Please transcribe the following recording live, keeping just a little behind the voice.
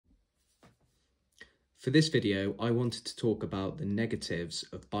For this video, I wanted to talk about the negatives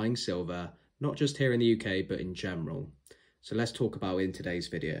of buying silver, not just here in the UK, but in general. So let's talk about it in today's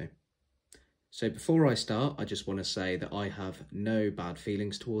video. So before I start, I just want to say that I have no bad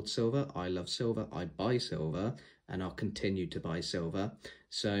feelings towards silver. I love silver, I buy silver, and I'll continue to buy silver.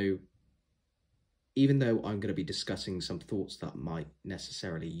 So even though I'm going to be discussing some thoughts that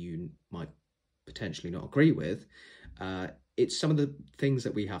you might potentially not agree with, it's some of the things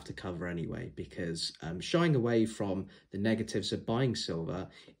that we have to cover anyway, because shying away from the negatives of buying silver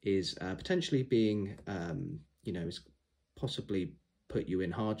is potentially being, is possibly put you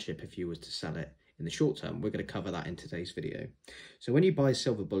in hardship if you were to sell it in the short term. We're going to cover that in today's video. So when you buy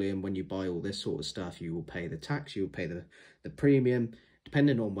silver bullion, when you buy all this sort of stuff, you will pay the tax, you will pay the premium,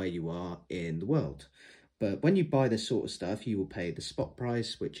 depending on where you are in the world. But when you buy this sort of stuff, you will pay the spot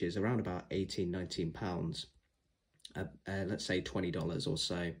price, which is around about £18–19. Let's say $20 or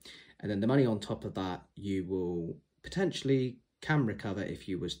so, and then the money on top of that you will potentially can recover if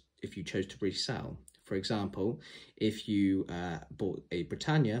you chose to resell. For example, if you bought a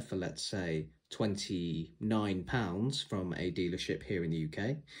Britannia for, let's say, £29 from a dealership here in the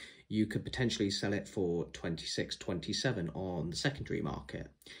UK, you could potentially sell it for 26, 27 on the secondary market.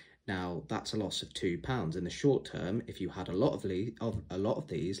 Now that's a loss of £2 in the short term. If you had a lot of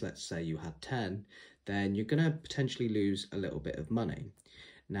these, let's say you had 10, then you're going to potentially lose a little bit of money.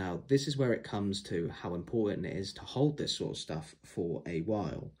 Now, this is where it comes to how important it is to hold this sort of stuff for a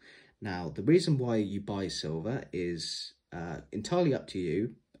while. Now, the reason why you buy silver is entirely up to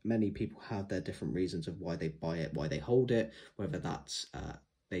you. Many people have their different reasons of why they buy it, why they hold it, whether that's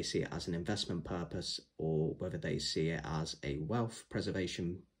they see it as an investment purpose, or whether they see it as a wealth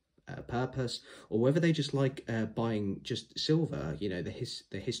preservation purpose, or whether they just like buying just silver,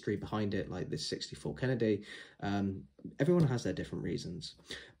 the history behind it, like this 64 Kennedy. Everyone has their different reasons,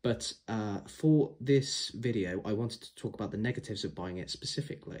 but for this video I wanted to talk about the negatives of buying it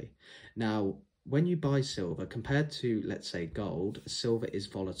specifically. Now, when you buy silver, compared to, let's say, gold, silver is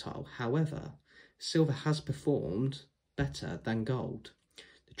volatile. However, silver has performed better than gold.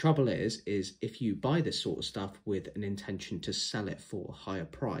 The trouble is if you buy this sort of stuff with an intention to sell it for a higher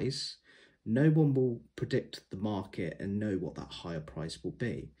price, no one will predict the market and know what that higher price will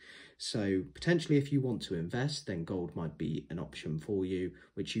be. So potentially if you want to invest, then gold might be an option for you,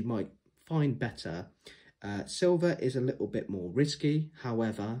 which you might find better. Silver is a little bit more risky.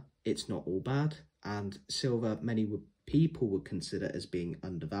 However, it's not all bad, and silver people would consider as being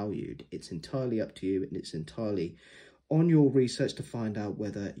undervalued. It's entirely up to you, and it's entirely on your research to find out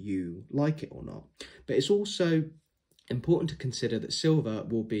whether you like it or not. But it's also important to consider that silver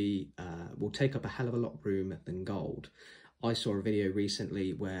will take up a hell of a lot of room than gold. I saw a video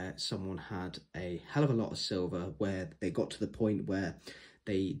recently where someone had a hell of a lot of silver, where they got to the point where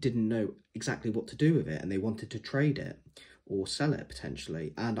they didn't know exactly what to do with it and they wanted to trade it or sell it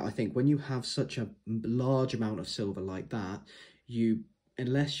potentially. And I think when you have such a large amount of silver like that,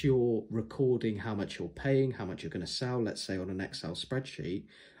 unless you're recording how much you're paying, how much you're going to sell, let's say on an Excel spreadsheet,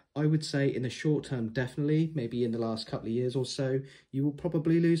 I would say in the short term, definitely, maybe in the last couple of years or so, you will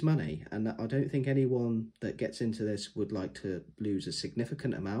probably lose money. And I don't think anyone that gets into this would like to lose a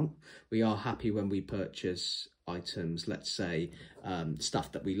significant amount. We are happy when we purchase items, let's say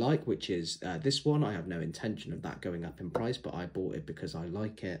stuff that we like, which is this one. I have no intention of that going up in price, but I bought it because I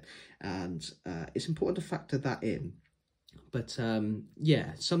like it. And it's important to factor that in. But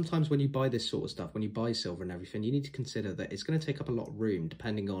yeah, sometimes when you buy this sort of stuff, when you buy silver and everything, you need to consider that it's going to take up a lot of room,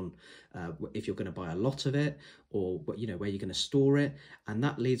 depending on if you're going to buy a lot of it, or where you're going to store it. And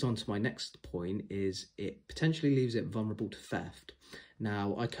that leads on to my next point, is it potentially leaves it vulnerable to theft.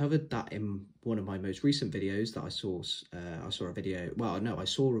 Now, I covered that in one of my most recent videos that I saw. I saw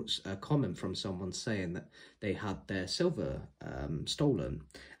a comment from someone saying that they had their silver stolen,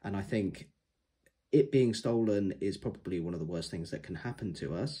 and I think it being stolen is probably one of the worst things that can happen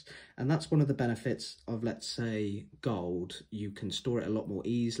to us. And that's one of the benefits of, let's say, gold. You can store it a lot more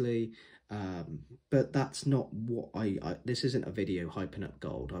easily, but that's not what this isn't a video hyping up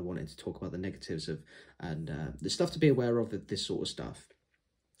gold. I wanted to talk about the negatives of and the stuff to be aware of this sort of stuff.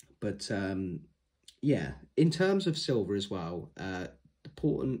 But yeah, in terms of silver as well,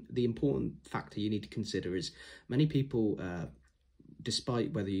 the important factor you need to consider is many people,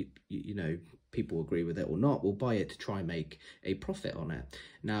 despite whether people agree with it or not, will buy it to try and make a profit on it.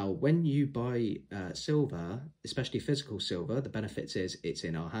 Now, when you buy silver, especially physical silver, the benefits is it's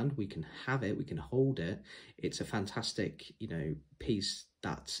in our hand. We can have it, we can hold it. It's a fantastic, piece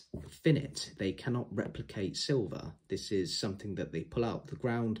that's finite. They cannot replicate silver. This is something that they pull out of the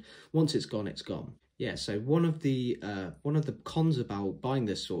ground. Once it's gone, it's gone. Yeah, so one of the cons about buying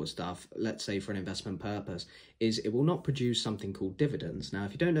this sort of stuff, let's say for an investment purpose, is it will not produce something called dividends. Now,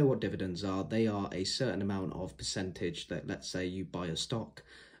 if you don't know what dividends are, they are a certain amount of percentage that, let's say you buy a stock,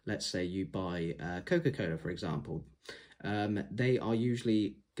 let's say you buy Coca-Cola, for example. They are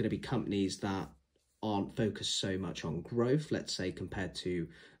usually going to be companies that aren't focused so much on growth, let's say compared to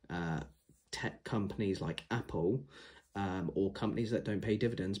tech companies like Apple. Or companies that don't pay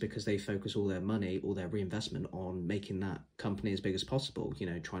dividends because they focus all their money, all their reinvestment on making that company as big as possible, you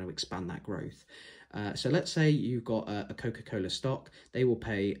know, trying to expand that growth. So let's say you've got a Coca-Cola stock, they will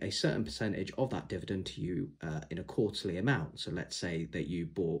pay a certain percentage of that dividend to you in a quarterly amount. So let's say that you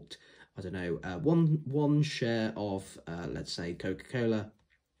bought, I don't know, one share of, let's say, Coca-Cola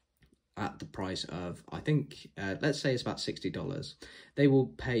at the price of, I think, let's say it's about $60. They will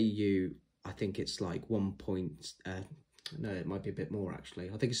pay you, I think it's like no, it might be a bit more actually.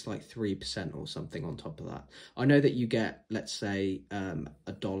 I think it's like 3% or something on top of that. I know that you get, let's say,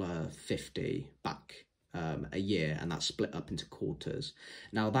 $1.50 back a year, and that's split up into quarters.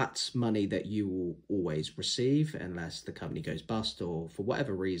 Now that's money that you will always receive unless the company goes bust or for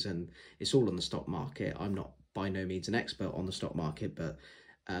whatever reason. It's all on the stock market. I'm not by no means an expert on the stock market, but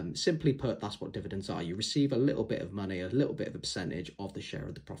simply put, that's what dividends are. You receive a little bit of money, a little bit of a percentage of the share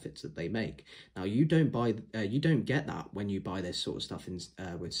of the profits that they make. Now, you don't get that when you buy this sort of stuff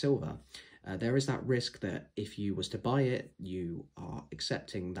with silver. There is that risk that if you was to buy it, you are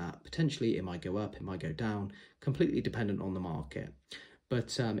accepting that potentially it might go up, it might go down, completely dependent on the market.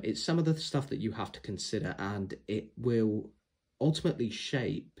 But it's some of the stuff that you have to consider, and it will ultimately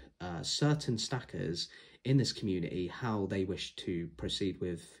shape certain stackers in this community how they wish to proceed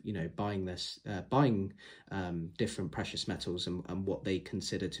with, you know, buying different precious metals and what they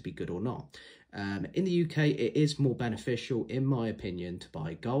consider to be good or not. In the UK, it is more beneficial, in my opinion, to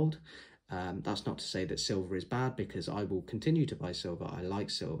buy gold. That's not to say that silver is bad, because I will continue to buy silver. I like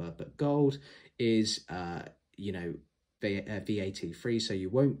silver, but gold is, you know, VAT free, so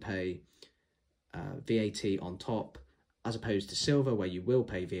you won't pay VAT on top, as opposed to silver where you will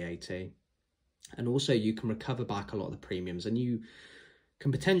pay VAT. And also you can recover back a lot of the premiums, and you can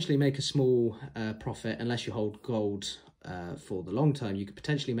potentially make a small profit. Unless you hold gold for the long term, you could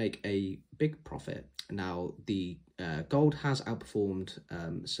potentially make a big profit. Now, the gold has outperformed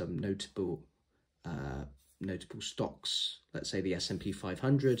some notable stocks. Let's say the S&P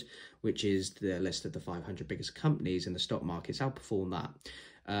 500, which is the list of the 500 biggest companies in the stock market, it's outperformed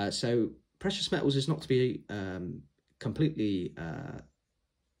that. So precious metals is not to be completely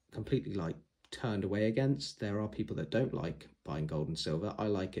like turned away against. There are people that don't like buying gold and silver. I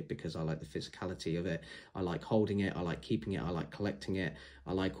like it because I like the physicality of it. I like holding it. I like keeping it. I like collecting it.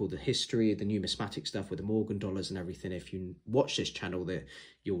 I like all the history, the numismatic stuff with the Morgan dollars and everything. If you watch this channel, that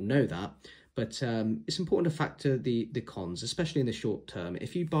you'll know that. But it's important to factor the cons, especially in the short term.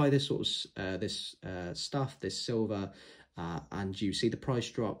 If you buy this sort of stuff, this silver, and you see the price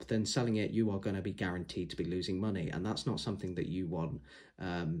drop, then selling it, you are going to be guaranteed to be losing money, and that's not something that you want.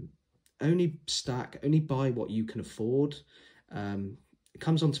 Only buy what you can afford. It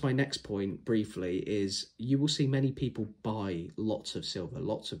comes on to my next point briefly, is you will see many people buy lots of silver,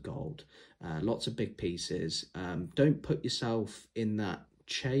 lots of gold, lots of big pieces. Don't put yourself in that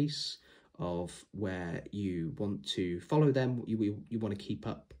chase of where you want to follow them. You want to keep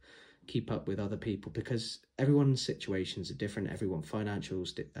up with other people, because everyone's situations are different. Everyone's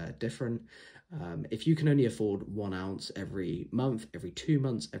financials different. If you can only afford 1 ounce every month, every 2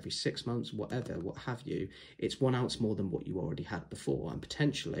 months, every 6 months, whatever, what have you, it's 1 ounce more than what you already had before. And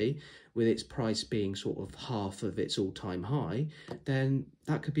potentially, with its price being sort of half of its all-time high, then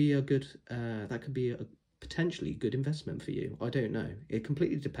that could be a potentially good investment for you. I don't know. It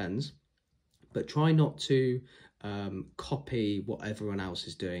completely depends. But try not to copy what everyone else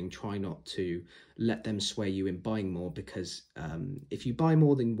is doing. Try not to let them sway you in buying more, because if you buy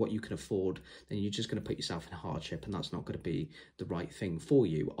more than what you can afford, then you're just going to put yourself in hardship, and that's not going to be the right thing for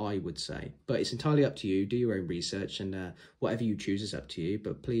you, I would say. But it's entirely up to you. Do your own research, and whatever you choose is up to you.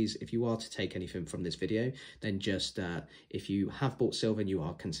 But please, if you are to take anything from this video, then just if you have bought silver and you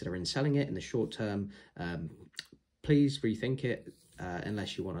are considering selling it in the short term, please rethink it.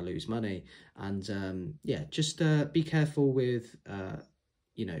 Unless you want to lose money. And yeah, just be careful with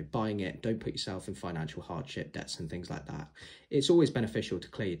you know, buying it, don't put yourself in financial hardship, debts and things like that. It's always beneficial to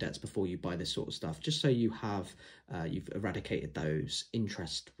clear your debts before you buy this sort of stuff, just so you have, you've eradicated those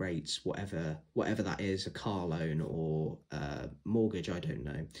interest rates, whatever that is, a car loan or mortgage, I don't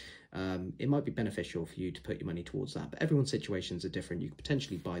know. It might be beneficial for you to put your money towards that, but everyone's situations are different. You could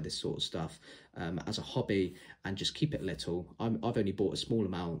potentially buy this sort of stuff as a hobby and just keep it little. I've only bought a small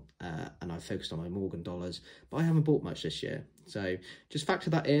amount and I've focused on my Morgan dollars, but I haven't bought much this year. So just factor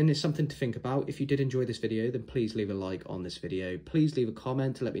that in. It's something to think about. If you did enjoy this video, then please leave a like on this video. Please leave a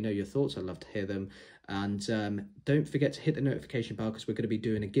comment to let me know your thoughts. I'd love to hear them. And don't forget to hit the notification bell, because we're going to be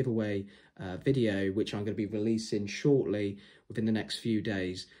doing a giveaway video, which I'm going to be releasing shortly within the next few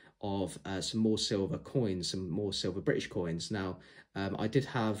days, of some more silver coins, some more silver British coins. Now, I did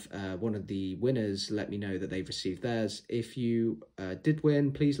have one of the winners let me know that they've received theirs. If you did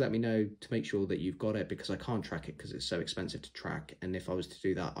win, please let me know to make sure that you've got it, because I can't track it because it's so expensive to track. And if I was to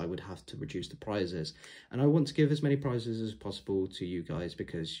do that, I would have to reduce the prizes. And I want to give as many prizes as possible to you guys,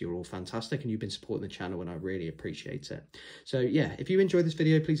 because you're all fantastic and you've been supporting the channel, and I really appreciate it. So yeah, if you enjoyed this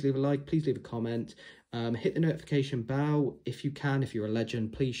video, please leave a like, please leave a comment. Hit the notification bell if you can. If you're a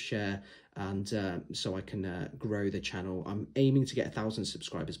legend, please share, and so I can grow the channel. I'm aiming to get 1,000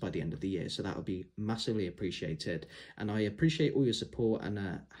 subscribers by the end of the year, so that would be massively appreciated. And I appreciate all your support, and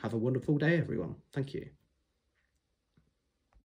have a wonderful day, everyone. Thank you.